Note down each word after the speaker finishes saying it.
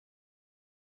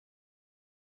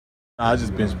I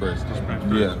just bench press. Just bench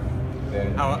press.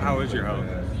 Yeah. How is your health?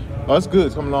 Oh, it's good.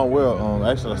 It's coming along well.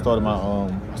 Actually, I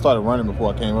started running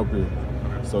before I came up here.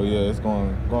 So yeah, it's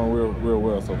going real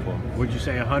well so far. Would you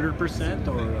say 100%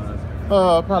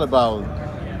 or? Probably about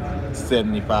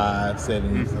 75,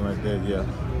 70, something like that.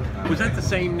 Yeah. Was that the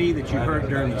same knee that you hurt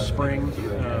during the spring?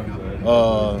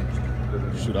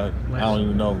 Shoot, I don't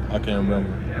even know. I can't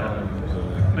remember.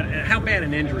 But how bad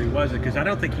an injury was it? Because I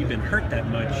don't think you've been hurt that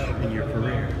much in your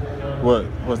career.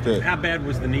 What's that? How bad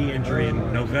was the knee injury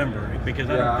in November? Because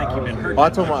I don't think you've been hurt. I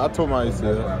tore my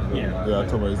ACL. Yeah, I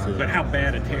tore my ACL. But how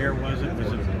bad a tear was it?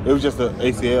 It was just an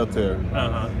ACL tear.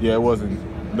 Yeah, it wasn't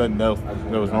nothing else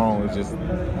that was wrong. It was just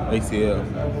ACL.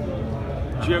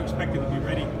 Do you expect it to be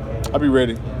ready? I'll be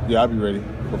ready. Yeah, I'll be ready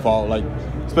for fall. Like,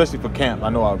 especially for camp, I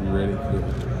know I'll be ready.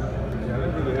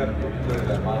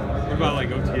 What about like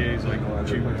OTAs, like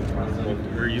June?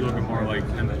 Or are you looking more like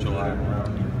end of July?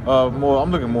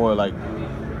 I'm looking more like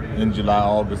in July,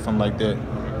 August, something like that.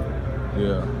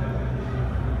 Yeah.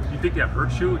 Do you think that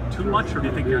hurts you too much, or do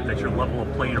you think that your level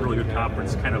of play in a really good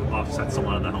conference kind of offsets a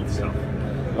lot of the health stuff?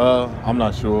 I'm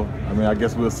not sure. I mean, I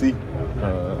guess we'll see. I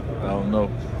don't know.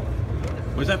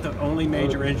 Was that the only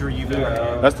major injury you've ever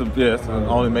had? That's the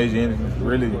only major injury.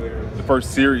 Really, the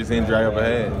first serious injury I ever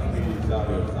had.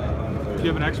 Do you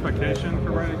have an expectation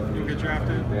for where you get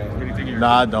drafted? Anything?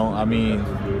 Nah, I don't. I mean,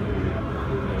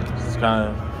 just kind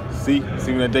of see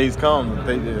when that day's come.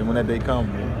 When that day comes.